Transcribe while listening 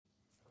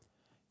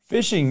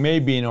Fishing may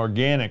be an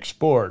organic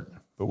sport,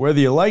 but whether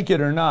you like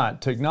it or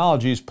not,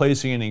 technology is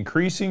placing an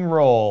increasing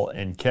role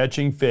in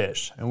catching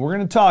fish. And we're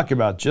going to talk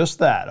about just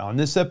that on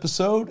this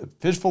episode of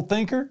Fishful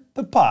Thinker,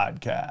 the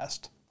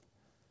podcast.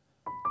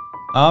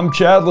 I'm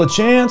Chad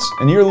LaChance,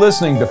 and you're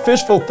listening to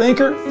Fishful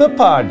Thinker, the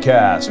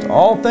podcast.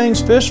 All things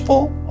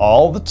fishful,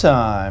 all the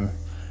time.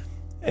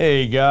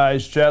 Hey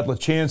guys, Chad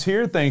LaChance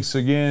here. Thanks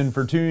again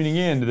for tuning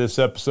in to this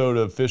episode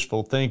of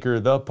Fishful Thinker,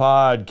 the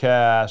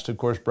podcast. Of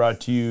course, brought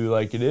to you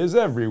like it is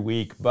every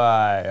week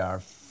by our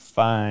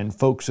fine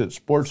folks at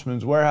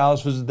Sportsman's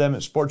Warehouse. Visit them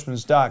at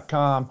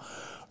sportsmans.com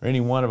or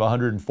any one of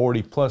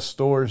 140 plus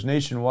stores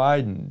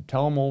nationwide and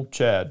tell them old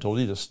Chad told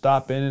you to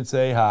stop in and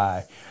say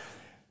hi.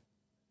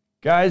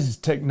 Guys, it's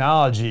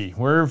technology.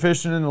 We're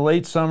fishing in the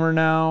late summer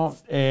now,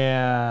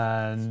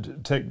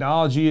 and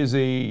technology is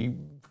a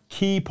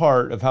key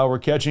part of how we're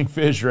catching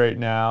fish right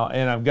now,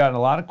 and I've gotten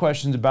a lot of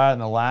questions about it in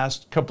the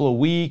last couple of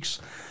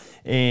weeks.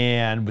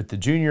 And with the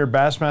junior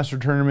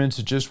Bassmaster tournaments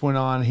that just went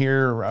on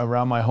here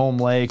around my home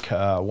lake,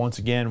 once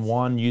again,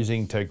 one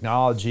using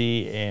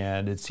technology,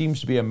 and it seems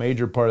to be a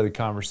major part of the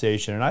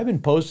conversation. And I've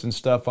been posting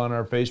stuff on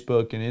our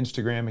Facebook and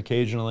Instagram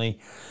occasionally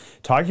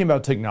talking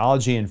about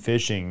technology and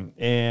fishing,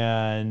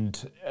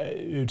 and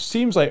it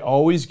seems like I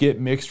always get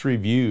mixed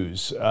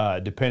reviews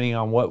depending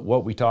on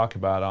what we talk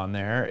about on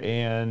there.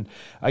 And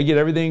I get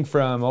everything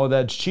from, oh,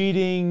 that's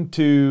cheating,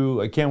 to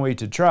I can't wait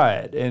to try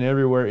it, and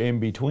everywhere in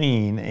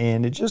between.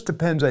 And it just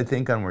depends, I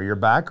think, on where your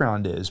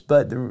background is.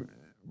 But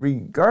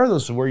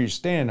regardless of where you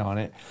stand on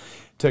it,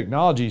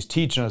 technology is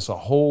teaching us a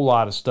whole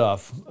lot of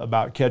stuff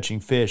about catching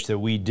fish that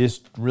we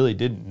just really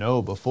didn't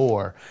know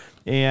before.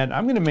 And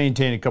I'm going to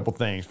maintain a couple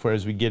things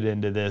as we get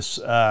into this.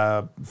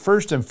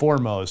 First and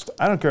foremost,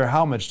 I don't care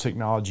how much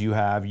technology you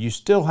have, you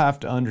still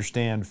have to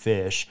understand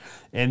fish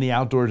and the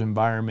outdoors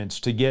environments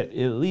to get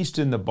at least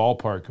in the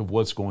ballpark of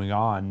what's going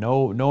on.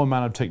 No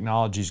amount of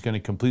technology is going to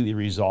completely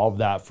resolve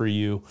that for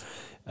you,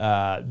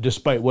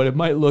 despite what it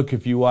might look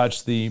if you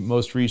watch the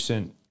most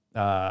recent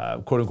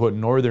quote-unquote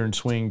northern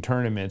swing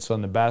tournaments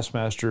on the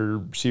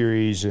Bassmaster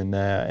series and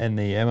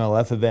the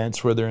MLF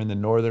events, where they're in the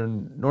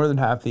northern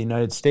half of the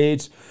United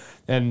States,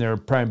 and they're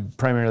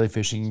primarily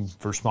fishing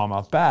for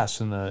smallmouth bass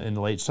in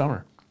the late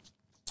summer.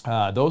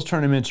 Those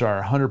tournaments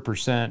are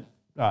 100%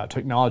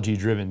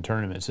 technology-driven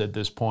tournaments at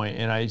this point,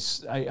 and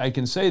I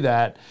can say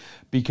that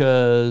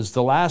because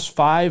the last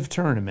 5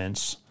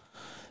 tournaments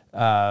in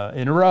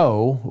a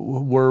row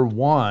were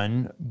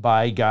won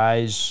by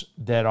guys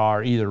that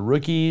are either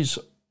rookies,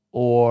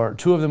 or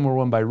 2 of them were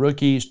won by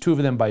rookies, 2 of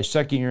them by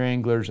second-year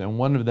anglers, and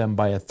 1 of them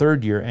by a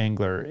third-year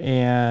angler.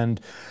 And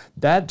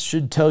that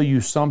should tell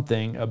you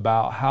something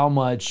about how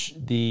much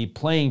the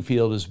playing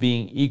field is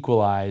being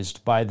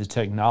equalized by the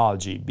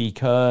technology,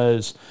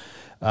 because,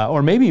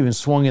 or maybe even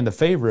swung in the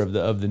favor of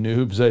the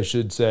noobs, I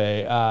should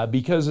say,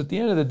 because at the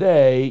end of the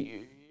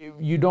day,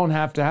 you don't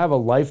have to have a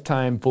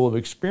lifetime full of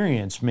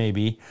experience,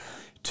 maybe,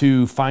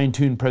 to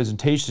fine-tune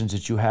presentations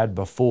that you had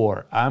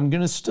before. I'm going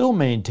to still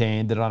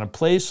maintain that on a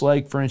place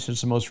like, for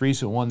instance, the most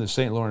recent one, the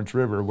St. Lawrence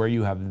River, where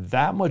you have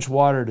that much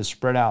water to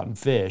spread out and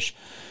fish,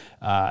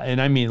 and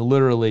I mean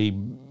literally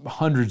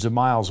hundreds of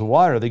miles of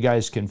water the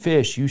guys can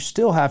fish, you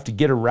still have to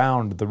get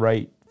around the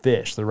right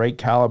fish, the right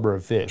caliber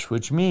of fish,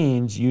 which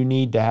means you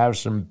need to have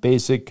some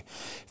basic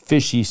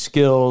fishy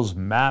skills,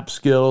 map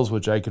skills,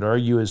 which I could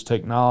argue is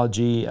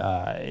technology in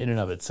and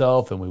of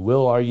itself, and we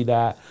will argue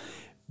that.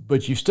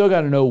 But you still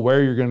got to know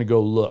where you're going to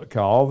go look.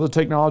 All the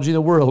technology in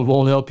the world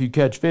won't help you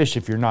catch fish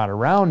if you're not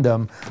around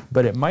them,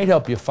 but it might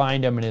help you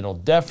find them, and it'll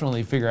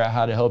definitely figure out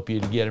how to help you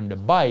to get them to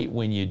bite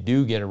when you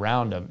do get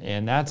around them.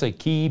 And that's a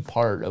key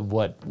part of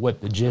what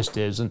the gist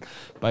is. And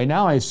by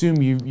now, I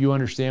assume you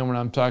understand when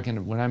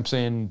I'm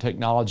saying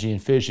technology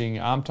and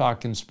fishing, I'm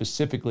talking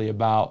specifically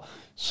about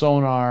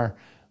sonar,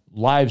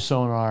 live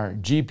sonar,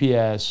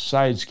 GPS,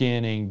 side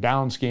scanning,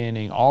 down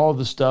scanning, all of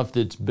the stuff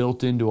that's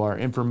built into our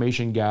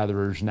information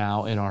gatherers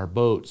now in our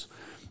boats.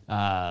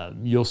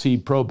 You'll see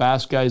pro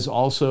bass guys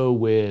also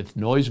with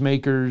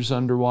noisemakers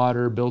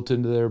underwater built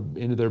into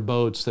their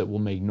boats that will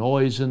make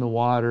noise in the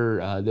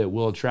water, that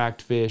will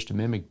attract fish to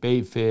mimic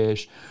bait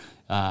fish.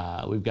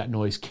 We've got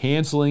noise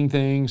canceling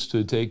things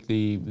to take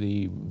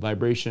the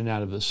vibration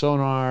out of the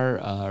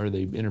sonar, or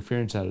the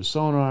interference out of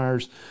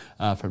sonars,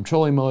 from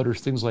trolling motors,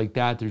 things like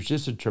that. There's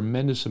just a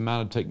tremendous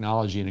amount of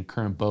technology in a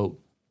current boat.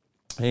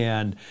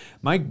 And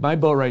my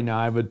boat right now,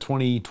 I have a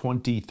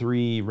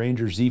 2023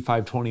 Ranger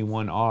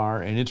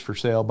Z521R, and it's for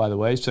sale, by the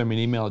way. Send me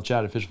an email at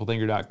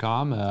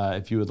chat@fishfulthinker.com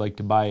if you would like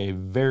to buy a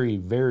very,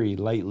 very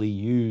lightly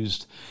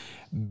used,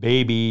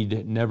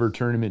 babied, never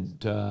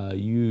tournament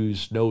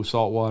used, no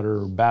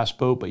saltwater bass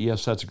boat. But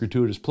yes, that's a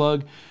gratuitous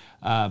plug.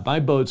 My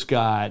boat's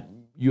got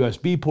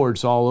USB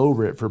ports all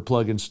over it for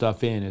plugging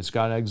stuff in. It's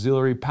got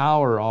auxiliary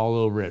power all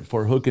over it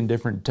for hooking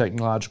different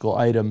technological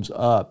items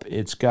up.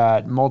 It's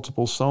got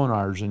multiple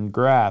sonars and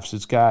graphs.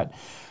 It's got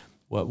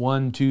what, 5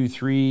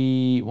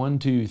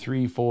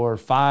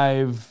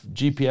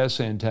 GPS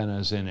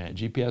antennas in it,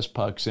 GPS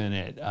pucks in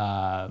it,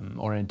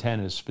 or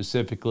antennas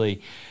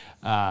specifically.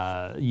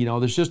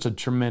 There's just a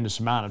tremendous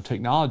amount of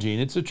technology,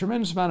 and it's a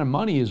tremendous amount of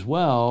money as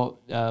well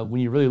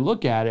when you really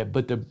look at it.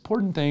 But the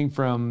important thing,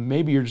 from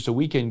maybe you're just a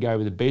weekend guy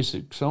with a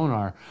basic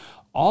sonar,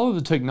 all of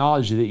the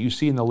technology that you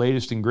see in the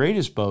latest and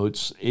greatest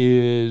boats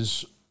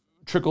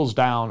trickles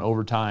down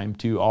over time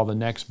to all the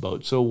next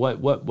boats. So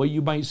what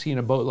you might see in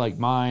a boat like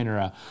mine, or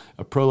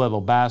a pro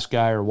level bass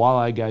guy or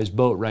walleye guy's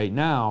boat right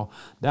now,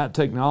 that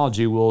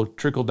technology will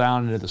trickle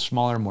down into the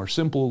smaller, more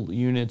simple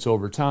units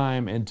over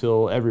time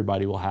until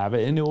everybody will have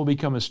it, and it will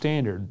become a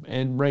standard.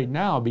 And right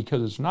now,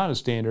 because it's not a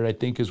standard, I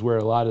think is where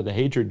a lot of the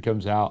hatred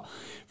comes out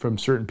from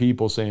certain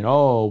people saying,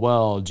 "Oh,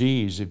 well,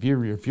 geez, if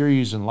you're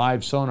using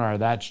live sonar,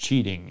 that's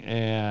cheating."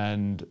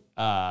 And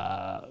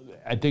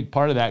I think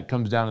part of that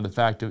comes down to the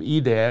fact of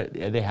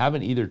they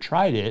haven't either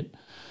tried it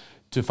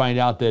to find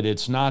out that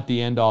it's not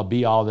the end-all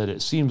be-all that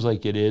it seems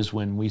like it is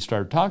when we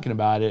start talking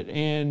about it,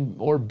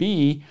 or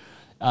B,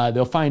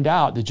 they'll find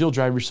out that you'll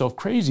drive yourself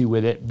crazy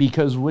with it,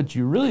 because what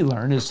you really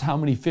learn is how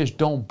many fish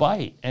don't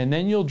bite, and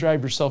then you'll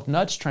drive yourself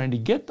nuts trying to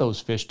get those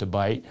fish to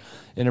bite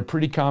in a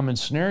pretty common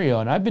scenario.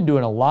 And I've been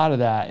doing a lot of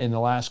that in the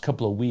last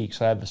couple of weeks.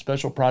 I have a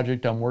special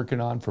project I'm working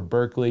on for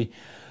Berkeley.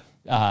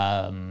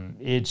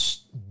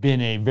 It's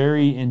been a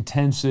very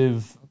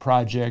intensive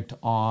project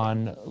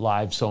on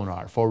live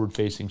sonar,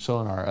 forward-facing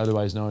sonar,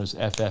 otherwise known as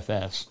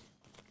FFS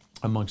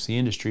amongst the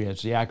industry.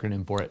 That's the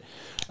acronym for it.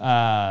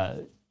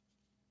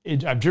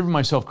 I've driven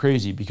myself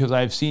crazy because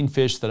I've seen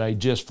fish that I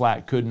just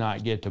flat could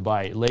not get to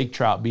bite. Lake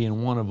trout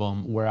being one of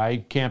them, where I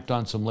camped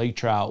on some lake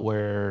trout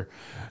where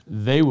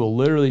they will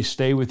literally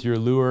stay with your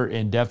lure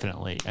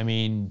indefinitely. I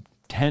mean,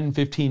 10,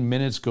 15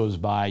 minutes goes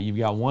by, you've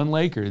got one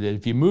laker that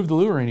if you move the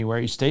lure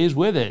anywhere, he stays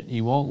with it. He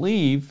won't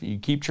leave. You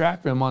keep track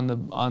of him on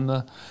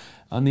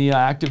the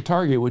active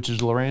target, which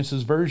is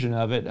Lowrance's version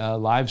of it.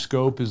 Live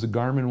Scope is the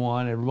Garmin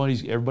one.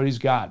 Everybody's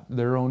got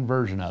their own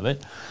version of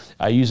it.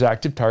 I use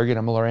active target.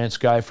 I'm a Lowrance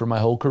guy for my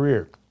whole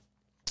career.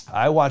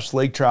 I watched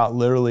lake trout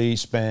literally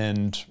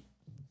spend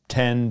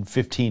 10,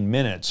 15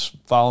 minutes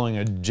following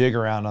a jig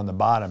around on the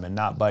bottom and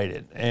not bite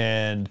it.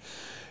 And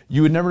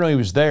you would never know he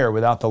was there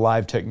without the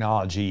live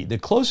technology. The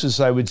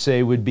closest I would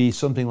say would be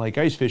something like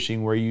ice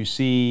fishing, where you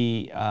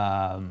see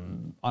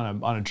on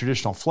a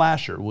traditional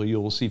flasher, where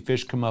you'll see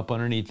fish come up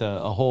underneath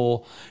a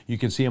hole. You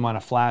can see them on a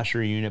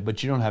flasher unit,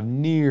 but you don't have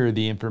near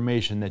the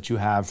information that you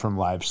have from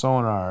live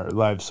sonar.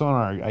 Live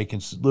sonar, I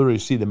can literally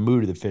see the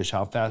mood of the fish.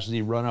 How fast does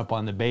he run up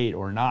on the bait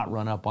or not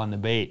run up on the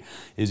bait?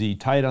 Is he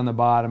tight on the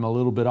bottom, a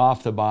little bit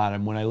off the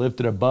bottom? When I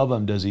lift it above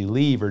him, does he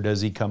leave or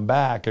does he come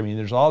back? I mean,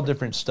 there's all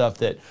different stuff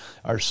that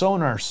our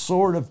sonar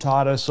sort of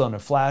taught us on the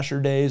flasher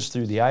days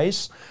through the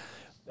ice,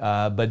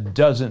 but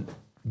doesn't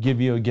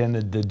give you, again,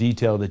 the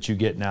detail that you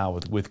get now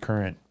with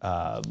current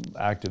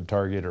active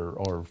target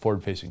or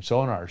forward-facing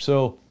sonar.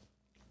 So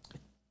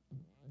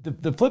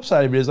the flip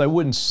side of it is I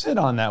wouldn't sit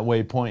on that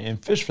waypoint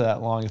and fish for that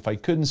long if I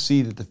couldn't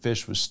see that the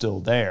fish was still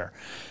there.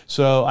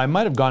 So I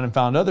might have gone and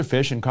found other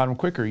fish and caught them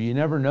quicker. You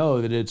never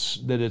know that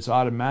it's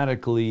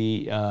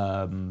automatically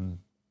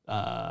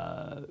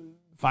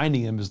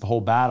finding them is the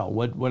whole battle.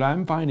 What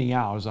I'm finding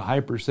out is a high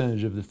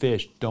percentage of the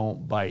fish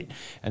don't bite,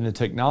 and the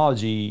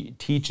technology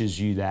teaches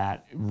you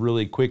that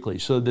really quickly.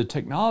 So the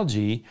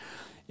technology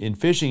in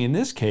fishing in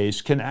this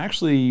case can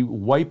actually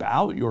wipe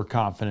out your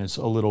confidence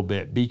a little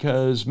bit,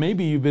 because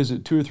maybe you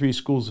visit 2 or 3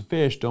 schools of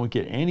fish, don't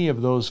get any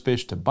of those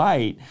fish to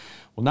bite.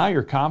 Well, now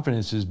your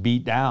confidence is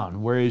beat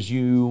down, whereas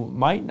you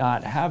might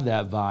not have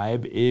that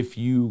vibe if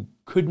you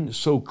couldn't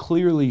so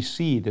clearly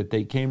see that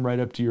they came right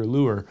up to your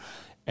lure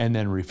and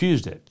then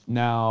refused it.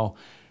 Now,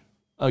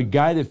 a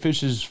guy that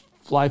fishes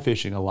fly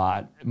fishing a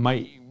lot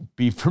might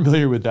be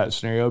familiar with that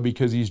scenario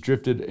because he's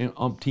drifted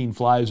umpteen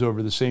flies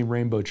over the same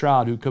rainbow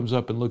trout, who comes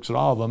up and looks at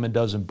all of them and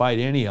doesn't bite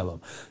any of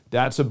them.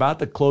 That's about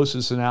the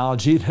closest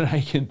analogy that I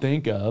can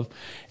think of.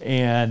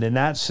 And in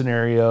that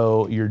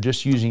scenario, you're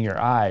just using your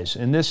eyes.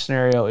 In this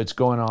scenario, it's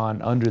going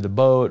on under the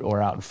boat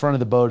or out in front of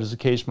the boat, as the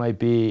case might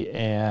be.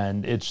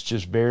 And it's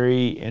just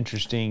very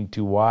interesting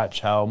to watch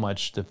how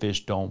much the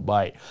fish don't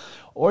bite.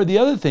 Or the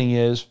other thing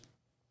is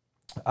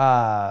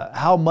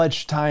how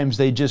much times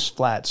they just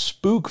flat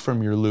spook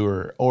from your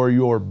lure or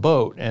your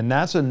boat. And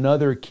that's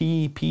another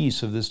key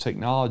piece of this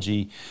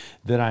technology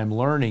that I'm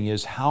learning,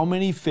 is how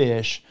many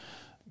fish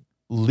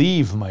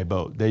leave my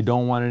boat. They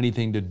don't want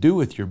anything to do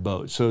with your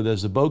boat. So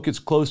as the boat gets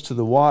close to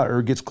the water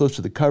or gets close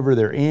to the cover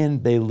they're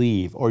in, they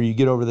leave. Or you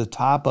get over the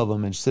top of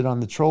them and sit on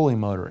the trolling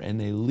motor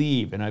and they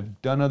leave. And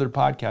I've done other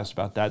podcasts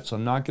about that, so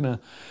I'm not going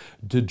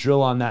to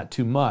drill on that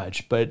too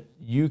much. But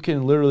you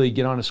can literally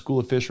get on a school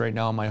of fish right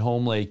now on my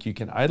home lake. You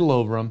can idle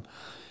over them.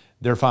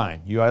 they're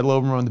fine. You idle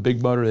over them on the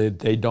big motor,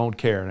 they don't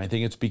care. And I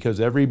think it's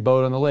because every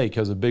boat on the lake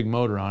has a big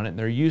motor on it, and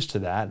they're used to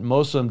that.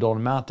 Most of them don't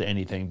amount to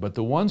anything. But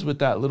the ones with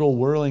that little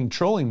whirling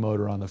trolling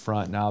motor on the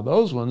front, now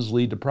those ones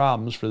lead to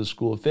problems for the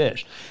school of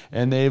fish.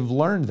 And they've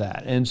learned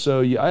that. And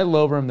so you idle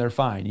over them, they're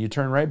fine. You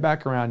turn right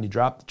back around, you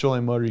drop the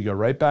trolling motor, you go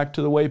right back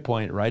to the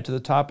waypoint, right to the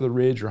top of the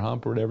ridge or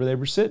hump or whatever they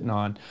were sitting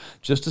on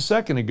just a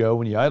second ago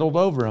when you idled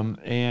over them,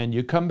 and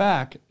you come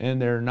back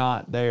and they're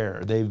not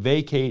there. They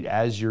vacate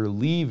as you're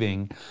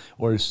leaving,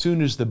 or as soon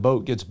as the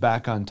boat gets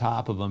back on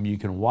top of them. You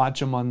can watch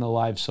them on the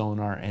live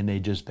sonar and they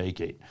just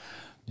vacate.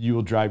 You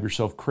will drive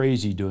yourself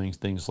crazy doing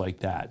things like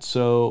that.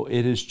 So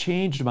it has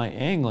changed my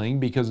angling,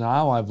 because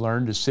now I've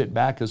learned to sit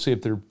back. Let's say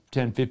if they're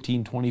 10,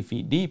 15, 20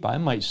 feet deep, I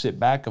might sit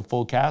back a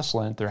full cast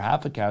length or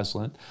half a cast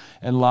length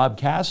and lob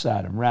casts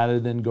at them rather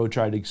than go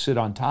try to sit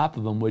on top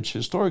of them, which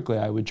historically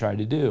I would try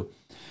to do.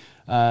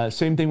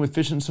 Same thing with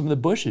fishing some of the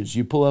bushes.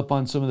 You pull up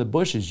on some of the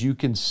bushes, you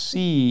can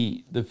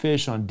see the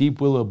fish on deep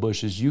willow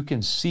bushes, you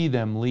can see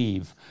them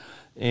leave.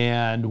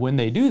 And when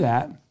they do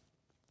that,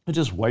 it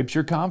just wipes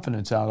your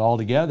confidence out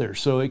altogether.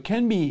 So it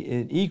can be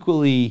an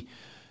equally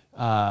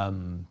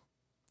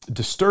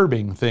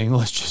disturbing thing,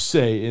 let's just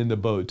say, in the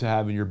boat to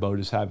have in your boat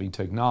is having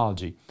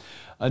technology.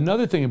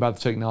 Another thing about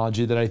the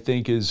technology that I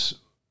think is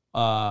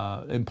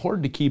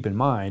important to keep in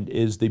mind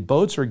is the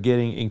boats are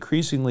getting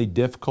increasingly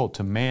difficult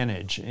to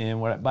manage.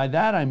 And by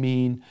that I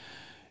mean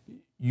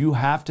you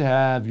have to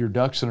have your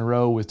ducks in a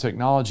row with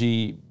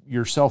technology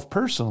yourself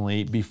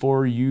personally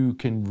before you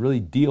can really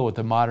deal with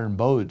the modern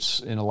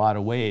boats in a lot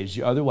of ways.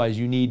 Otherwise,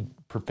 you need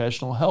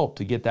professional help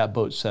to get that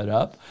boat set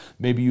up.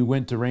 Maybe you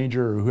went to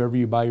Ranger or whoever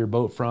you buy your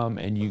boat from,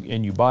 and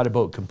you bought a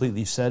boat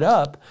completely set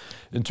up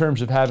in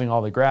terms of having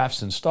all the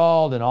graphs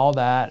installed and all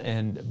that.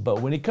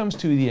 But when it comes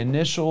to the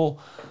initial,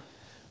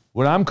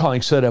 what I'm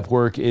calling setup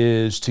work,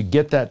 is to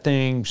get that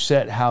thing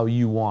set how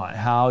you want,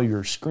 how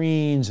your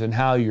screens and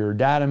how your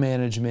data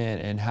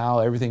management and how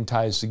everything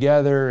ties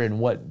together, and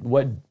what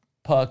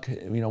puck,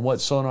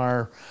 what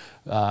sonar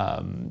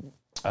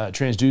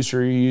transducer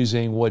are you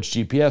using, which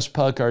GPS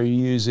puck are you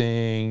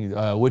using,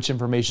 which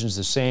information is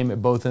the same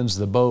at both ends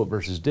of the boat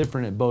versus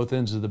different at both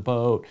ends of the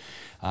boat,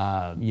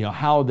 how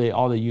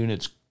all the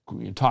units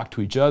talk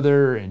to each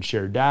other and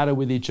share data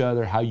with each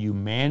other, how you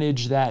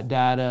manage that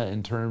data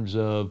in terms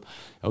of,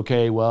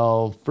 okay,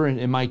 well,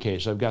 in my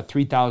case, I've got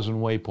 3,000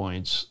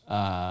 waypoints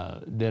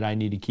that I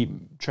need to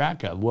keep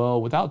track of.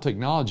 Well, without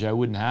technology, I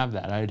wouldn't have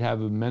that. I'd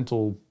have a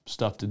mental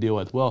stuff to deal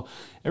with. Well,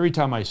 every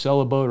time I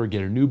sell a boat or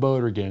get a new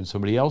boat or get in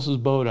somebody else's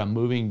boat, I'm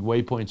moving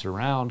waypoints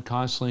around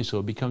constantly, so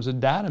it becomes a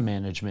data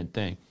management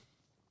thing.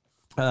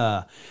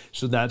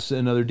 So that's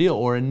another deal,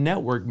 or a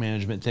network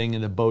management thing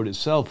in the boat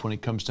itself when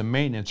it comes to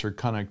maintenance or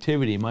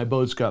connectivity. My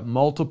boat's got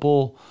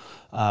multiple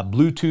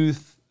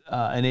Bluetooth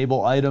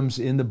enable items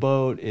in the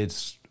boat.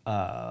 It's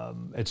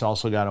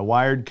also got a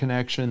wired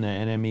connection, the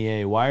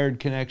NMEA wired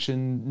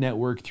connection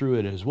network through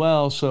it as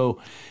well.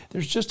 So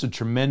there's just a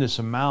tremendous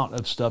amount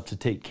of stuff to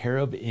take care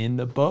of in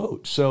the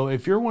boat. So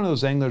if you're one of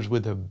those anglers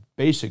with a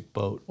basic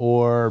boat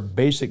or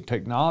basic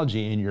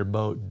technology in your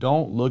boat,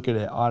 don't look at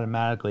it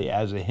automatically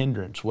as a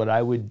hindrance. What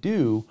I would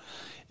do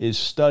is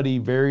study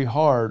very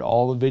hard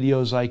all the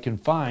videos I can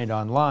find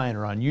online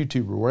or on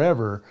YouTube or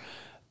wherever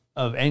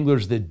of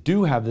anglers that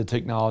do have the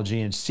technology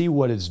and see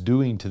what it's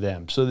doing to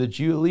them, so that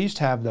you at least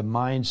have the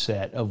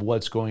mindset of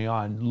what's going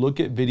on.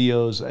 Look at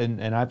videos,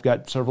 and I've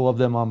got several of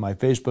them on my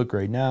Facebook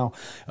right now,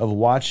 of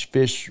watch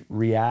fish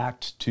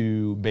react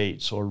to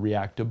baits or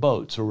react to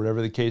boats or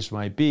whatever the case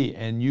might be,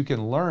 and you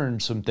can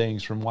learn some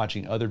things from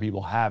watching other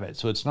people have it.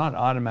 So it's not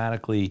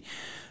automatically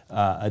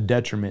a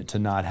detriment to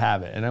not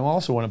have it. And I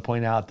also want to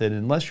point out that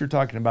unless you're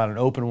talking about an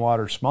open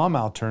water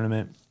smallmouth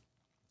tournament,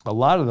 a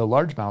lot of the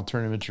largemouth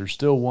tournaments are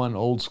still one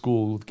old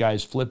school with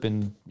guys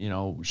flipping,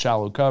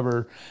 shallow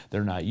cover.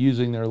 They're not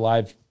using their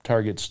live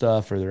target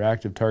stuff or their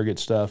active target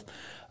stuff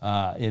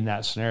in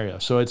that scenario.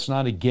 So it's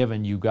not a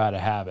given you got to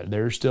have it.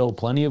 There's still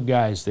plenty of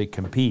guys that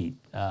compete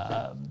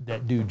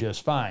that do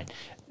just fine.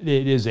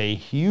 It is a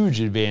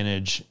huge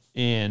advantage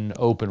in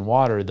open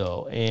water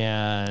though,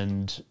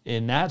 and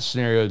in that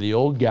scenario, the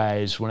old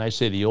guys, when I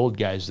say the old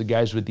guys, the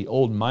guys with the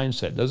old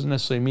mindset, doesn't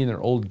necessarily mean they're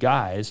old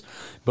guys,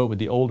 but with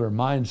the older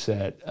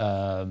mindset,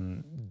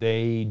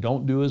 they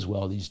don't do as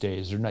well these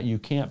days. They're not. You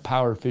can't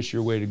power fish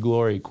your way to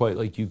glory quite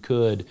like you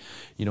could,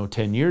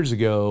 10 years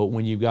ago,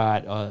 when you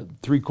got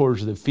 3/4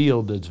 of the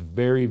field that's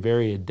very,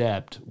 very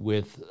adept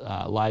with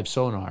live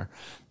sonar.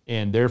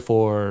 And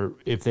therefore,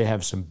 if they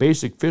have some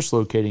basic fish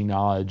locating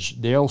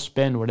knowledge, they'll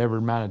spend whatever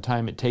amount of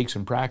time it takes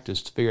in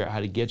practice to figure out how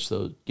to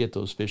get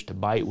those fish to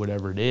bite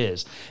whatever it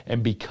is.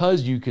 And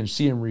because you can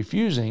see them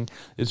refusing,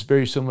 it's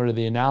very similar to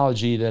the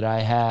analogy that I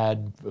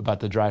had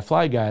about the dry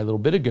fly guy a little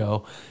bit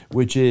ago,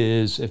 which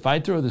is if I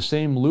throw the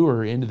same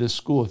lure into this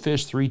school of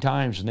fish 3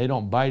 times and they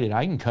don't bite it,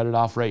 I can cut it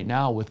off right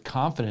now with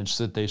confidence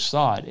that they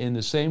saw it. In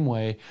the same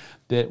way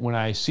that when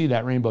I see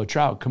that rainbow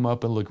trout come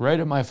up and look right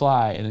at my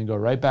fly and then go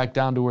right back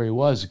down to where he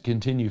was and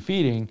continue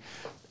feeding,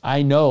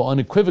 I know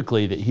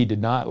unequivocally that he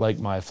did not like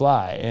my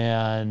fly.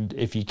 And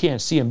if you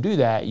can't see him do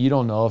that, you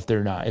don't know if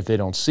they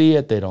don't see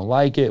it, they don't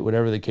like it,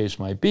 whatever the case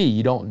might be.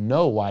 You don't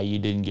know why you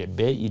didn't get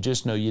bit. You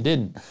just know you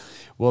didn't.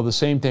 Well, the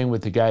same thing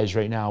with the guys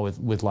right now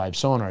with live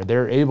sonar.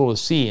 They're able to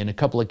see in a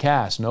couple of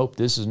casts, nope,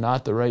 this is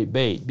not the right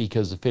bait,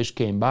 because the fish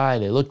came by,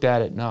 they looked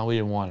at it, no, we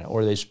didn't want it,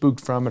 or they spooked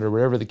from it, or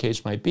whatever the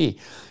case might be.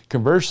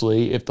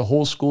 Conversely, if the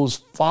whole school's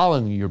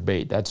following your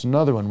bait, that's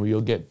another one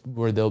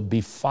where they'll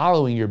be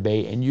following your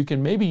bait, and you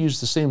can maybe use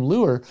the same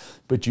lure,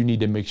 but you need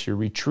to mix your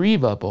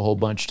retrieve up a whole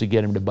bunch to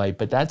get them to bite.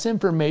 But that's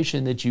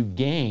information that you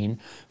gain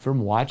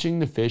from watching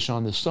the fish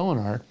on the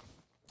sonar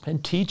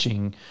and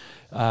teaching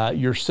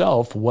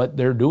yourself what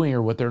they're doing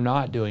or what they're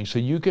not doing. So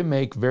you can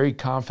make very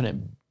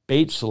confident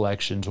bait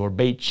selections or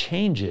bait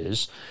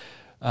changes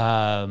in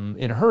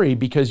a hurry,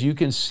 because you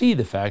can see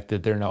the fact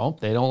that they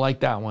don't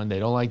like that one, they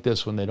don't like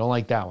this one, they don't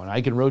like that one.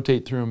 I can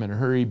rotate through them in a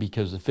hurry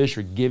because the fish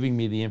are giving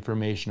me the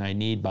information I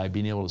need by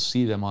being able to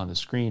see them on the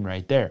screen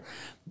right there.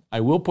 I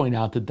will point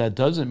out that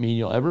doesn't mean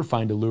you'll ever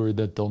find a lure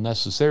that they'll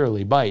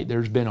necessarily bite.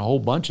 There's been a whole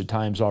bunch of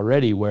times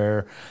already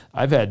where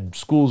I've had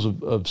schools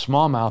of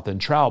smallmouth and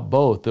trout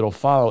both that'll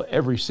follow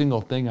every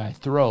single thing I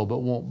throw but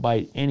won't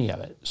bite any of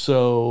it.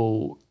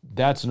 So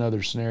that's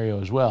another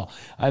scenario as well.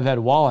 I've had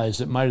walleyes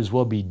that might as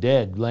well be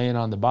dead laying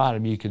on the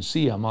bottom. You can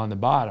see them on the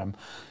bottom.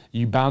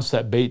 You bounce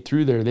that bait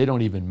through there, they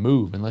don't even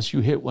move. Unless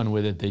you hit one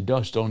with it, they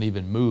just don't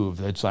even move.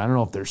 I don't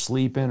know if they're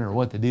sleeping or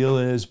what the deal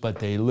is, but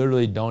they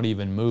literally don't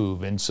even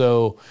move. And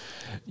so,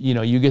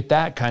 you get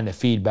that kind of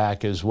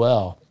feedback as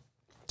well.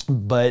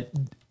 But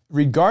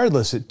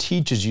regardless, it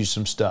teaches you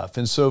some stuff.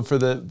 And so for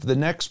the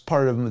next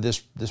part of this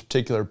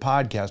particular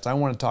podcast, I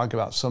want to talk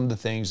about some of the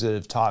things that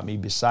have taught me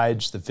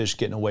besides the fish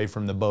getting away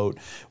from the boat,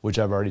 which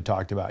I've already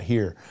talked about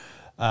here.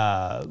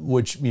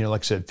 Which,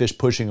 like I said, fish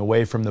pushing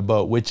away from the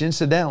boat, which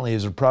incidentally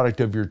is a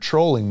product of your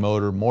trolling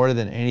motor more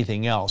than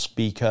anything else,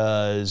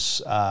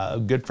 because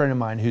a good friend of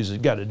mine who's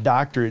got a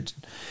doctorate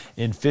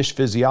in fish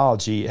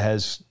physiology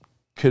has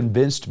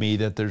convinced me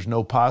that there's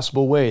no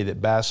possible way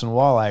that bass and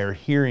walleye are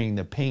hearing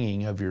the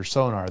pinging of your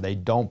sonar. They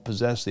don't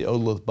possess the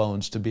otolith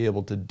bones to be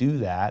able to do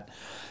that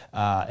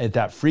at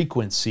that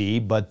frequency,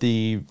 but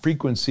the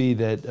frequency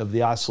of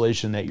the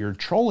oscillation that your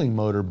trolling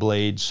motor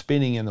blade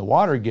spinning in the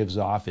water gives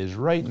off is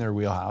right in their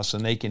wheelhouse,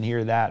 and they can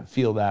hear that,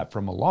 feel that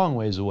from a long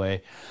ways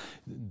away.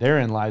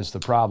 Therein lies the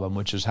problem,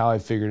 which is how I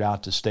figured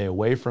out to stay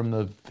away from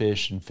the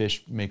fish, and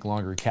fish make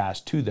longer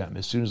casts to them.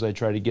 As soon as I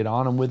try to get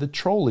on them with a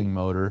trolling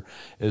motor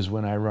is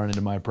when I run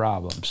into my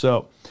problem.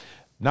 So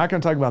not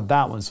going to talk about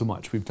that one so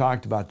much. We've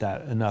talked about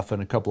that enough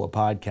in a couple of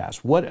podcasts.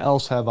 What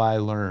else have I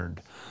learned?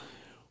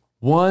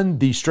 One,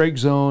 the strike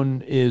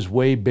zone is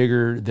way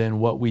bigger than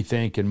what we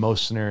think in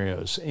most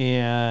scenarios.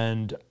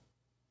 And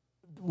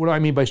what do I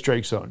mean by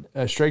strike zone?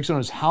 A strike zone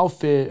is how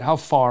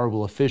far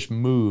will a fish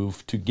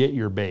move to get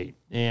your bait?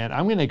 And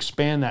I'm going to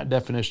expand that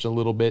definition a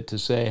little bit to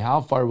say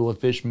how far will a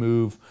fish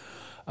move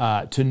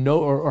to know,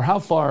 or how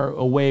far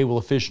away will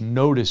a fish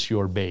notice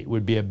your bait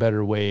would be a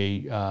better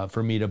way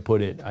for me to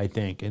put it, I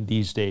think, in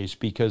these days,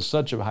 because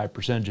such a high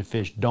percentage of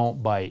fish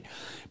don't bite.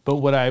 But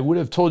what I would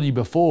have told you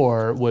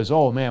before was,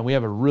 oh man, we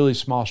have a really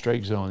small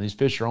strike zone. These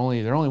fish they're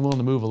only willing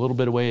to move a little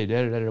bit away,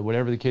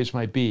 whatever the case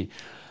might be.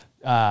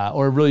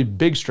 Or a really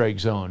big strike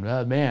zone.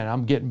 Man,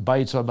 I'm getting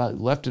bites about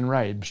left and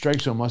right.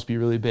 Strike zone must be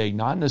really big.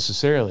 Not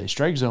necessarily.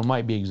 Strike zone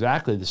might be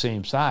exactly the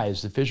same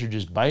size. The fish are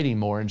just biting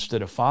more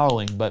instead of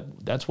following.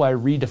 But that's why I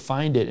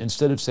redefined it.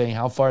 Instead of saying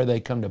how far they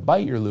come to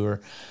bite your lure,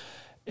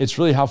 it's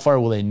really how far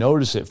will they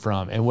notice it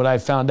from. And what I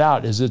found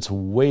out is it's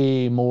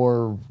way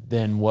more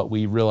than what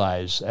we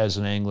realize as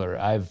an angler.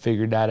 I've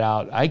figured that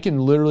out. I can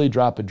literally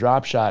drop a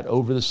drop shot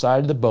over the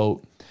side of the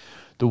boat.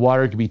 The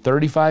water could be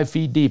 35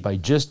 feet deep. I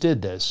just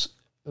did this.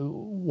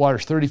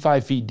 Water's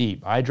 35 feet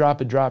deep. I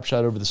drop a drop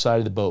shot over the side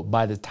of the boat.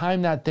 By the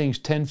time that thing's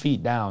 10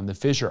 feet down, the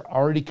fish are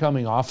already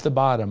coming off the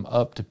bottom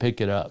up to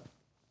pick it up.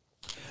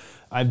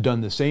 I've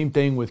done the same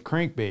thing with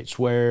crankbaits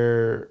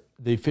where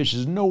the fish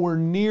is nowhere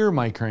near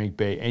my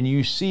crankbait, and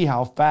you see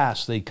how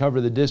fast they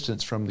cover the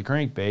distance from the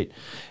crankbait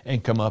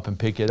and come up and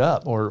pick it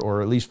up,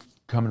 or at least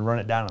come and run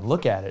it down and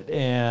look at it.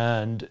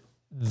 And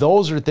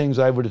those are things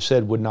I would have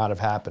said would not have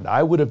happened.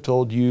 I would have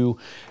told you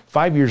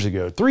 5 years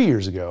ago, 3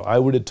 years ago, I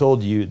would have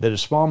told you that a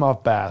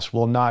smallmouth bass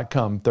will not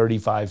come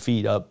 35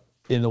 feet up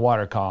in the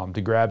water column to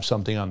grab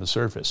something on the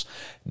surface.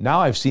 Now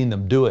I've seen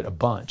them do it a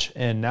bunch,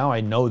 and now I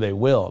know they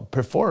will.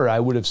 Before, I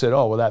would have said,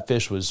 oh, well, that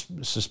fish was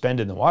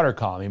suspended in the water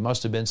column. He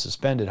must have been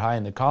suspended high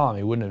in the column.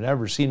 He wouldn't have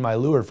ever seen my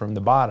lure from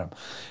the bottom.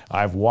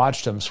 I've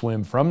watched them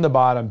swim from the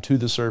bottom to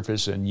the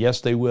surface, and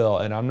yes, they will.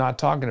 And I'm not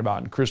talking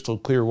about in crystal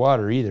clear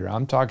water either.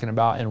 I'm talking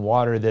about in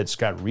water that's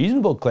got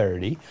reasonable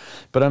clarity,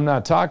 but I'm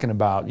not talking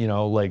about,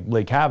 like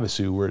Lake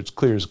Havasu where it's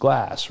clear as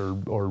glass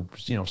or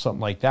something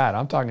like that.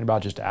 I'm talking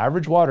about just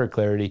average water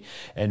clarity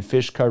and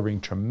fish covering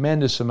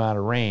tremendous amount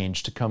of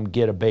range to come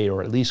get a bait,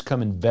 or at least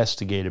come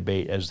investigate a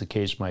bait, as the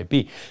case might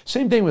be.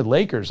 Same thing with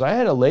Lakers. I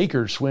had a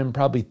Laker swim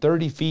probably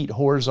 30 feet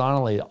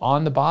horizontally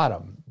on the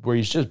bottom. where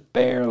he's just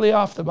barely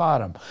off the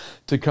bottom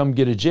to come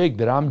get a jig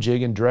that I'm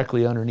jigging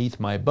directly underneath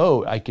my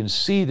boat. I can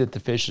see that the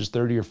fish is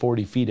 30 or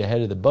 40 feet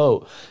ahead of the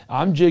boat.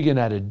 I'm jigging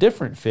at a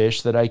different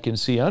fish that I can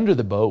see under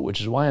the boat, which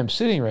is why I'm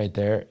sitting right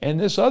there. And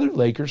this other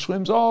laker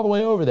swims all the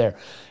way over there.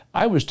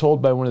 I was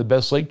told by one of the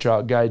best lake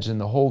trout guides in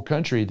the whole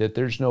country that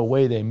there's no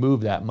way they move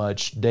that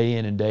much day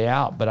in and day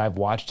out, but I've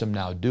watched them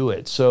now do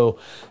it. So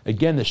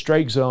again, the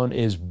strike zone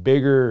is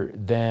bigger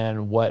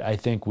than what I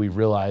think we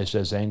realized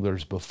as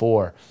anglers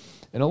before.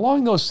 And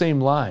along those same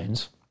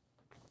lines,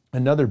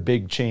 another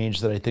big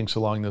change that I think is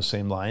along those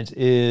same lines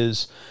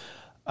is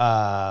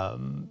how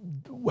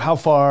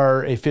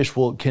far a fish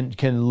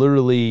can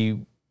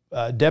literally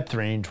depth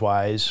range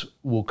wise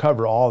will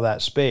cover all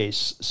that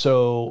space.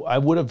 So I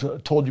would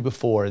have told you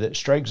before that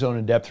strike zone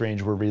and depth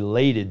range were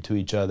related to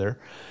each other,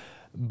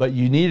 but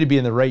you need to be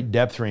in the right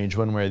depth range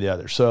one way or the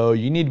other. So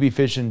you need to be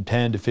fishing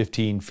 10 to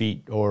 15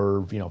 feet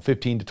or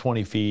 15 to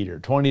 20 feet or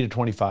 20 to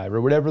 25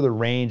 or whatever the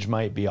range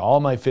might be. All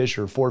my fish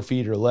are 4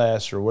 feet or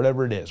less or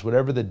whatever it is,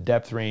 whatever the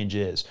depth range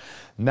is.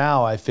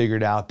 Now I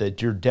figured out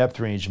that your depth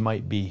range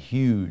might be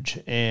huge,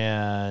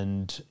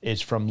 and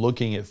it's from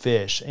looking at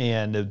fish.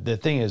 And the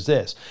thing is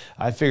this,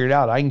 I figured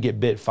out I can get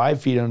bit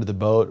 5 feet under the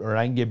boat or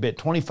I can get bit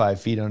 25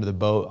 feet under the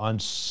boat on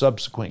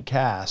subsequent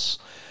casts.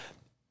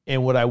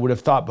 And what I would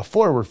have thought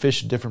before were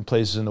fish at different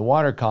places in the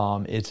water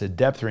column, it's a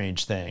depth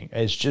range thing.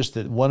 It's just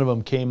that one of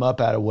them came up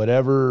out of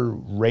whatever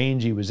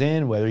range he was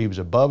in, whether he was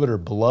above it or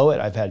below it.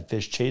 I've had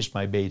fish chase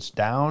my baits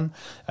down.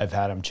 I've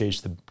had them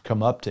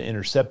come up to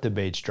intercept the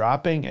baits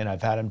dropping, and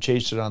I've had them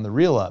chase it on the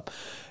reel up.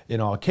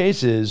 In all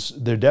cases,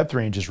 their depth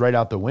range is right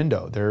out the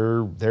window.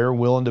 They're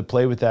willing to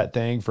play with that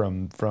thing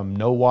from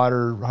no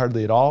water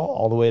hardly at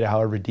all the way to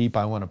however deep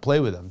I want to play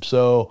with them.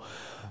 So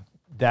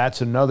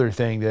that's another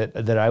thing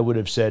that I would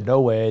have said,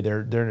 no way,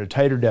 they're in a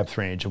tighter depth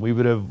range. And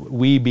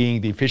we being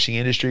the fishing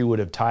industry would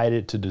have tied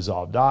it to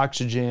dissolved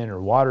oxygen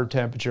or water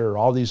temperature or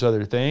all these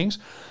other things.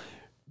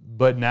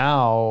 But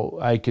now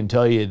I can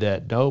tell you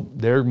that nope,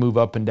 they'll move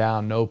up and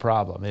down, no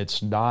problem.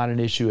 It's not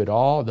an issue at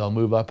all. They'll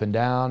move up and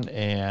down,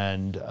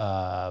 and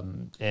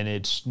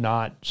it's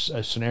not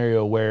a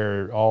scenario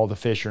where all the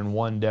fish are in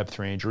one depth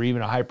range or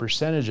even a high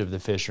percentage of the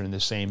fish are in the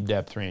same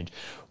depth range.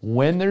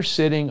 When they're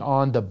sitting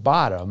on the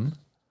bottom,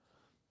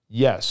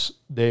 yes,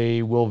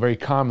 they will very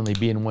commonly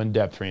be in one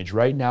depth range.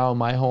 Right now in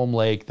my home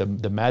lake, the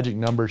magic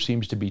number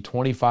seems to be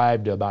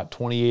 25 to about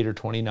 28 or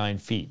 29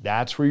 feet.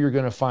 That's where you're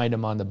going to find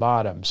them on the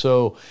bottom.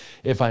 So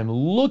if I'm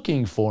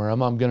looking for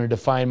them, I'm going to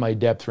define my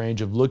depth range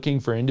of looking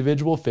for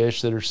individual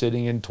fish that are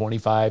sitting in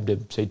 25 to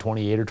say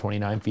 28 or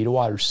 29 feet of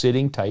water,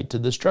 sitting tight to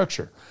the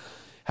structure.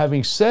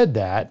 Having said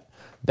that,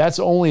 that's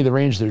only the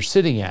range they're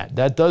sitting at.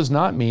 That does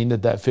not mean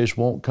that fish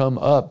won't come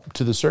up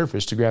to the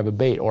surface to grab a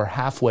bait or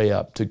halfway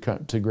up to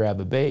grab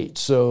a bait.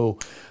 So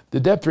the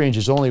depth range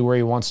is only where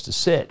he wants to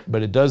sit,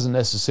 but it doesn't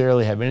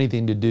necessarily have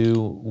anything to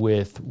do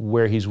with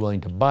where he's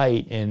willing to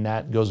bite, and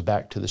that goes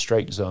back to the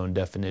strike zone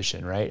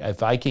definition, right?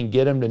 If I can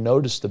get him to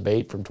notice the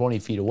bait from 20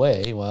 feet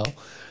away, well,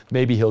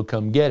 maybe he'll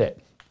come get it.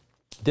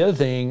 The other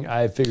thing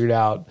I figured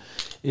out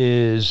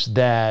is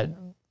that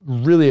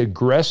really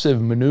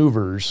aggressive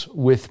maneuvers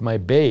with my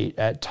bait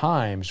at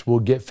times will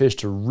get fish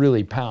to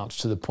really pounce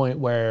to the point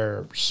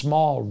where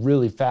small,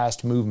 really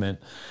fast movement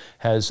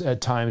has at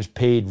times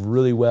paid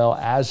really well,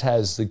 as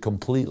has the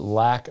complete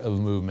lack of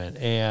movement.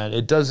 And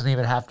it doesn't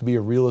even have to be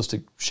a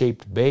realistic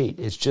shaped bait.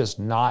 It's just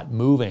not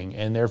moving,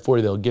 and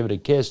therefore they'll give it a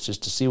kiss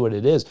just to see what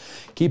it is.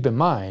 Keep in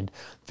mind,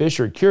 fish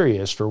are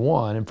curious, for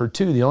one, and for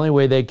two, the only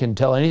way they can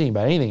tell anything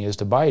about anything is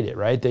to bite it,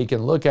 right? They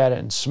can look at it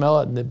and smell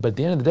it, but at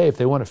the end of the day, if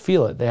they want to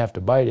feel it, they have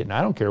to bite it. And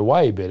I don't care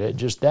why he bit it,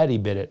 just that he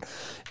bit it.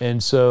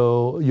 And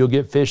so you'll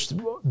get fish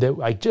that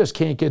I just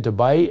can't get to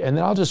bite, and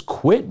then I'll just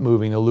quit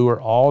moving the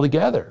lure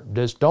altogether.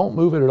 Just don't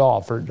move it at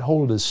all.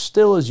 Hold it as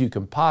still as you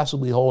can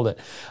possibly hold it.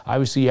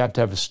 Obviously, you have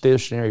to have a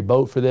stationary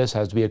boat for this. It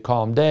has to be a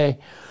calm day.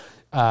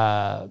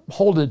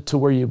 Hold it to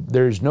where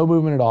there's no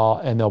movement at all,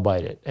 and they'll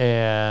bite it.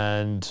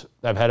 And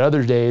I've had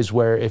other days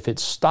where if it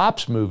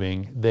stops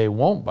moving, they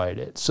won't bite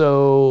it.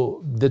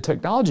 So the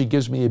technology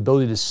gives me the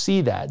ability to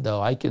see that,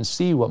 though. I can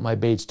see what my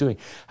bait's doing.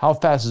 How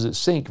fast does it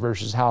sink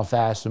versus how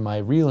fast am I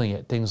reeling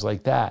it, things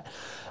like that.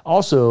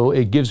 Also,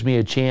 it gives me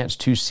a chance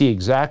to see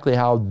exactly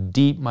how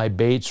deep my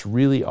baits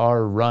really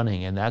are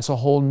running, and that's a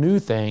whole new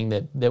thing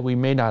that we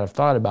may not have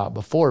thought about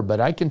before.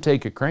 But I can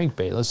take a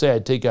crankbait. Let's say I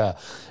take a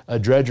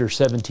Dredger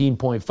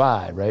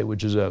 17.5, right,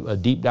 which is a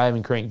deep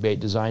diving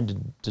crankbait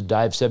designed to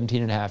dive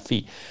 17.5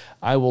 feet.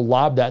 I will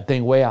lob that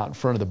thing way out in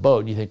front of the boat,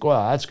 and you think,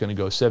 well, that's going to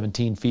go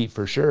 17 feet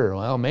for sure.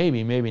 Well,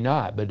 maybe, maybe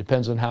not, but it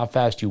depends on how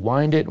fast you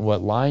wind it and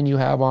what line you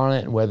have on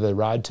it and whether the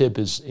rod tip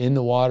is in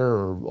the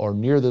water or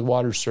near the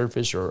water's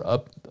surface or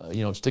up,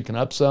 sticking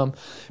up some.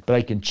 But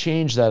I can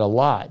change that a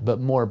lot. But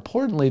more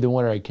importantly, the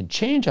one where I can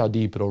change how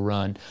deep it'll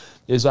run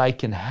is I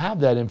can have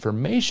that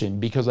information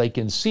because I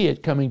can see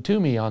it coming to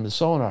me on the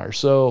sonar.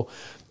 So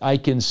I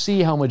can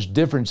see how much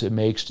difference it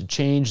makes to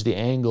change the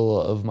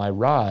angle of my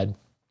rod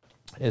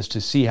as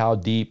to see how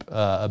deep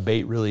a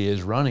bait really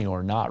is running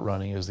or not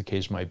running, as the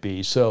case might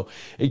be. So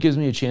it gives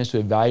me a chance to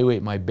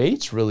evaluate my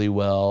baits really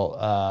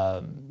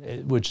well,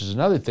 which is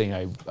another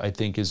thing I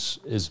think has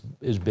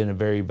been a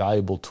very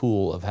valuable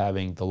tool of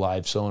having the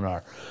live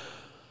sonar.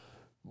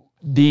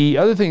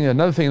 Another thing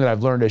that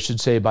I've learned, I should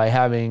say, by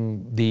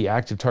having the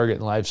active target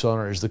and live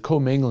sonar is the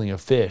commingling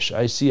of fish.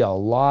 I see a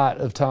lot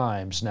of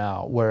times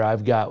now where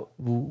I've got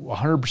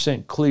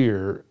 100%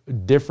 clear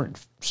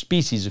different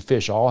species of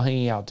fish all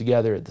hanging out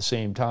together at the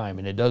same time,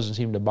 and it doesn't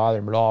seem to bother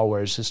them at all,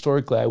 whereas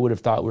historically I would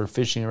have thought we were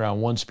fishing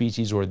around one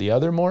species or the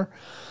other more.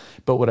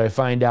 But what I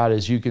find out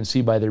is you can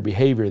see by their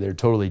behavior, they're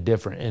totally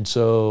different. And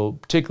so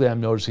particularly I'm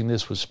noticing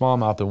this with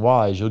smallmouth and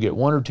walleyes. You'll get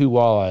one or two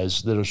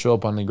walleyes that'll show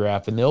up on the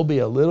graph, and they'll be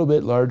a little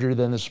bit larger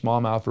than the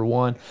smallmouth or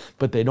one,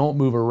 but they don't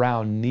move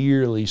around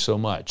nearly so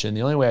much. And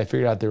the only way I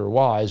figured out they were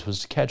walleyes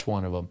was to catch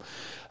one of them.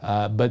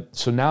 But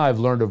so now I've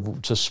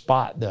learned to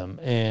spot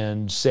them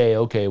and say,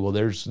 okay, well,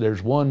 there's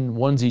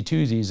onesie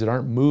twosies that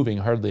aren't moving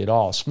hardly at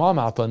all.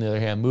 Smallmouth, on the other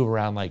hand, move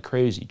around like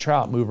crazy.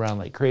 Trout move around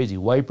like crazy.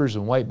 Wipers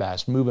and white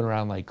bass moving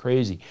around like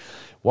crazy.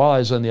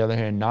 Walleyes, on the other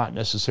hand, not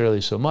necessarily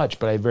so much,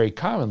 but I very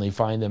commonly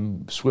find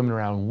them swimming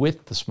around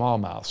with the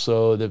smallmouth.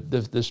 So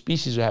the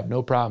species that have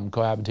no problem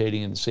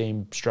cohabitating in the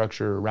same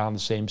structure, around the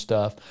same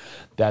stuff,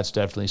 that's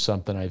definitely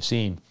something I've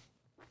seen.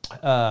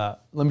 Let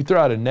me throw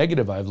out a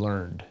negative I've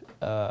learned.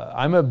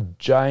 I'm a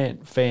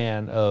giant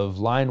fan of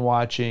line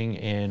watching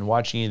and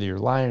watching either your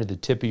line or the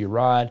tip of your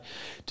rod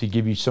to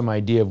give you some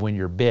idea of when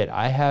you're bit.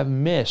 I have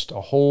missed a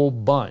whole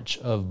bunch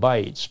of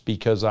bites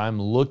because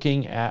I'm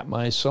looking at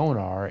my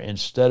sonar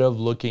instead of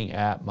looking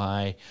at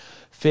my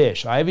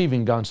fish. I've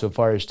even gone so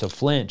far as to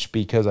flinch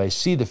because I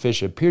see the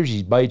fish, it appears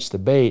he bites the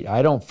bait.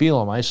 I don't feel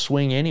him. I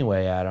swing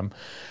anyway at him.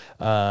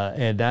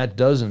 And that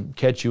doesn't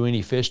catch you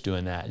any fish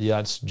doing that. Yeah,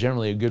 that's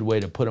generally a good way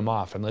to put them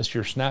off, unless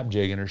you're snap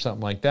jigging or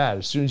something like that.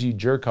 As soon as you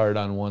jerk hard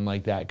on one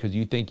like that because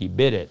you think he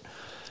bit it,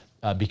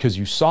 because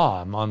you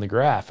saw him on the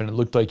graph and it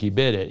looked like he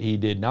bit it, he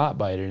did not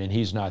bite it and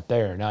he's not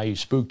there. Now you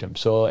spooked him.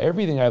 So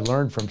everything I've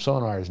learned from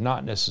sonar is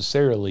not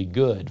necessarily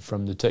good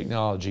from the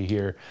technology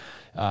here,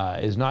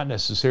 is not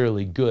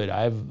necessarily good.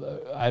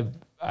 There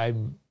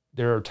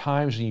are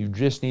times when you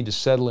just need to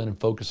settle in and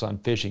focus on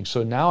fishing.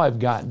 So now I've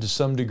gotten to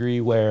some degree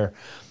where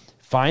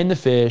find the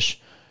fish,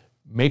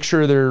 make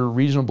sure they're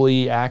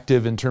reasonably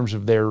active in terms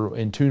of they're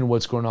in tune with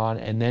what's going on,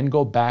 and then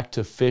go back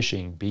to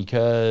fishing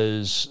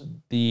because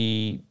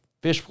the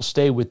fish will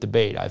stay with the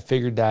bait. I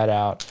figured that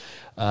out.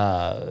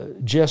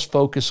 Just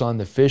focus on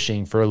the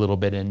fishing for a little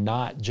bit and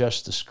not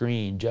just the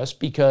screen.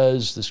 Just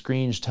because the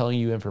screen's telling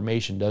you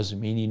information doesn't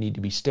mean you need to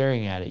be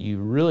staring at it. You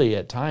really,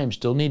 at times,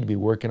 still need to be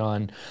working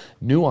on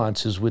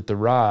nuances with the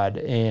rod.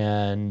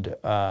 And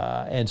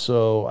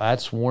so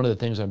that's one of the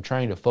things I'm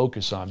trying to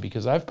focus on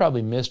because I've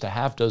probably missed a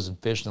half dozen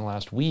fish in the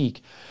last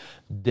week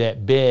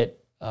that bit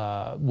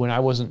when I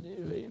wasn't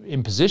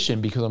in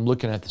position because I'm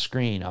looking at the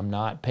screen. I'm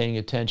not paying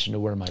attention to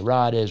where my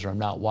rod is, or I'm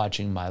not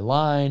watching my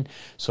line,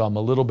 so I'm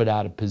a little bit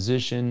out of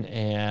position,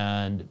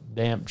 and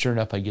damn, sure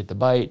enough, I get the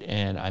bite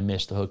and I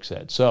miss the hook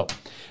set. So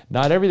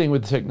not everything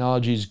with the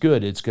technology is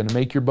good. It's going to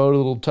make your boat a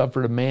little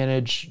tougher to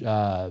manage,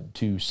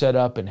 to set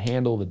up and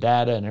handle the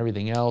data and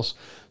everything else.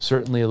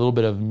 Certainly a little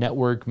bit of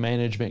network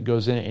management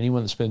goes in it.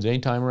 Anyone that spends any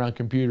time around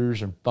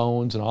computers and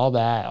phones and all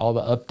that, all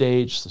the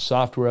updates, the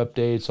software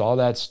updates, all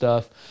that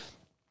stuff,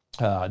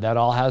 that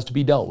all has to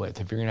be dealt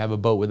with if you're going to have a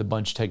boat with a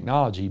bunch of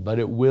technology, but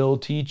it will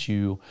teach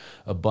you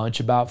a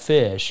bunch about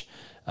fish,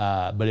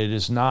 but it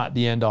is not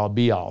the end-all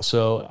be-all.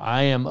 So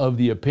I am of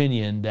the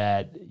opinion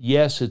that,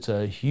 yes, it's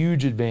a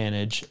huge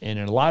advantage, and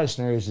in a lot of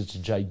scenarios it's a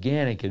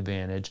gigantic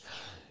advantage,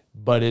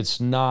 but it's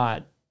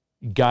not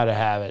got to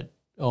have it,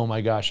 oh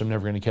my gosh, I'm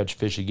never going to catch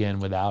fish again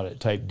without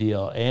it type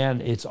deal.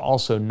 And it's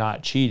also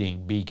not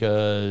cheating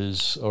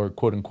because, or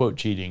quote-unquote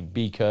cheating,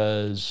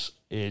 because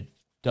it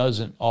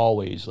doesn't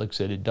always, like I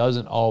said, it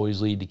doesn't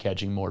always lead to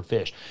catching more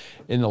fish.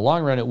 In the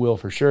long run, it will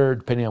for sure,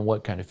 depending on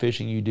what kind of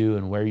fishing you do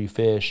and where you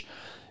fish.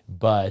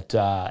 But,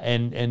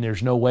 and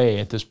there's no way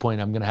at this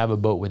point I'm going to have a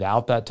boat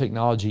without that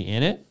technology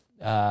in it.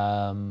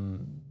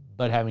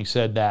 But having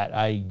said that,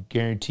 I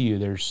guarantee you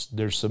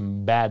there's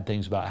some bad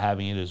things about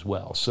having it as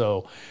well.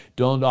 So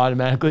don't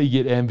automatically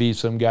get envy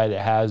some guy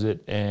that has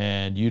it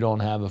and you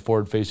don't have a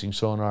forward-facing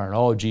sonar and,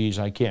 oh, geez,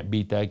 I can't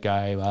beat that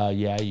guy.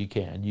 Yeah, you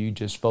can. You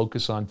just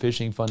focus on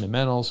fishing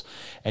fundamentals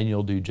and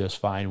you'll do just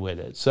fine with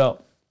it.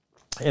 So,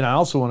 and I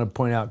also want to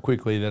point out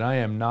quickly that I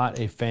am not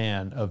a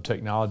fan of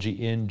technology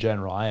in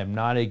general. I am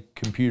not a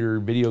computer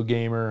video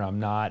gamer.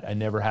 I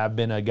never have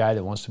been a guy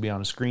that wants to be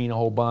on a screen a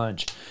whole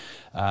bunch.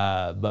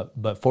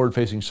 But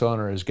forward-facing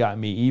sonar has gotten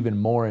me even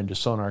more into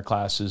sonar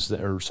classes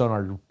or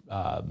sonar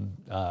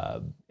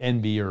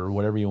envy or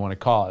whatever you want to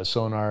call it,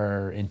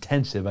 sonar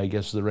intensive, I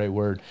guess is the right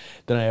word,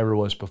 than I ever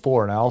was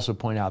before. And I also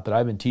point out that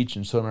I've been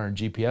teaching sonar and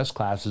GPS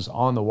classes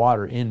on the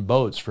water in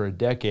boats for a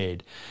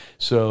decade.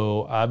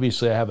 So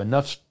obviously I have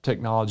enough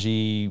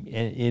technology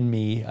in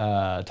me,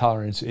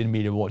 tolerance in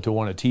me to want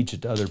to teach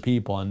it to other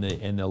people, and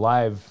the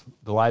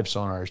live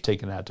sonar has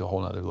taken that to a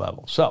whole nother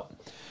level. So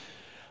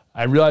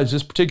I realize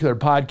this particular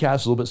podcast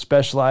is a little bit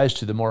specialized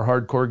to the more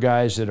hardcore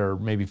guys that are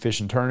maybe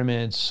fishing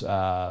tournaments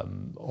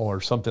or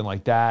something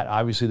like that.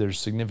 Obviously, there's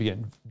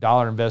significant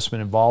dollar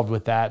investment involved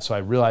with that, so I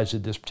realize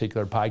that this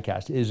particular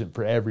podcast isn't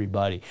for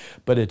everybody.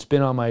 But it's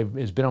been on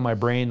my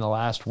brain the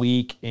last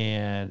week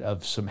and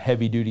of some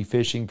heavy duty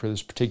fishing for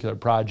this particular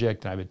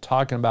project, and I've been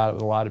talking about it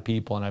with a lot of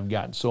people, and I've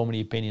gotten so many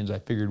opinions. I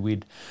figured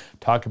we'd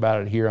talk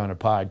about it here on a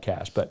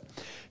podcast, but.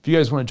 If you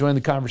guys want to join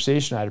the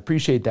conversation, I'd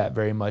appreciate that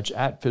very much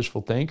at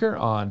Fishful Thinker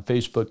on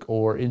Facebook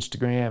or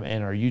Instagram,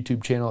 and our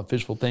YouTube channel at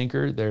Fishful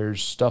Thinker.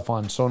 There's stuff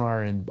on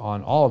Sonar and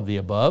on all of the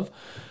above.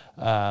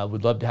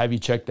 Would love to have you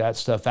check that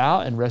stuff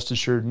out. And rest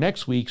assured,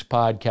 next week's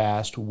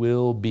podcast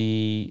will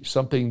be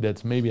something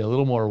that's maybe a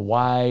little more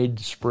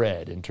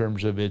widespread in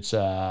terms of its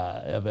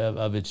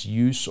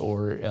use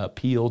or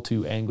appeal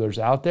to anglers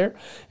out there.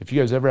 If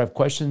you guys ever have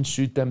questions,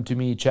 shoot them to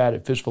me,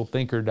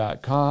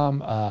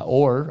 chad@fishfulthinker.com,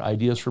 or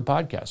ideas for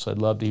podcasts. I'd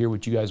love to hear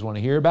what you guys want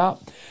to hear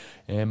about.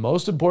 And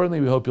most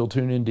importantly, we hope you'll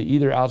tune into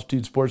either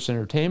Altitude Sports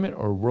Entertainment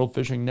or World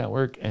Fishing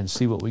Network and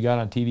see what we got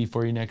on TV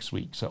for you next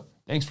week. So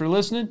thanks for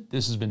listening.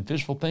 This has been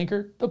Fishful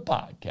Thinker, the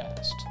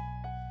podcast.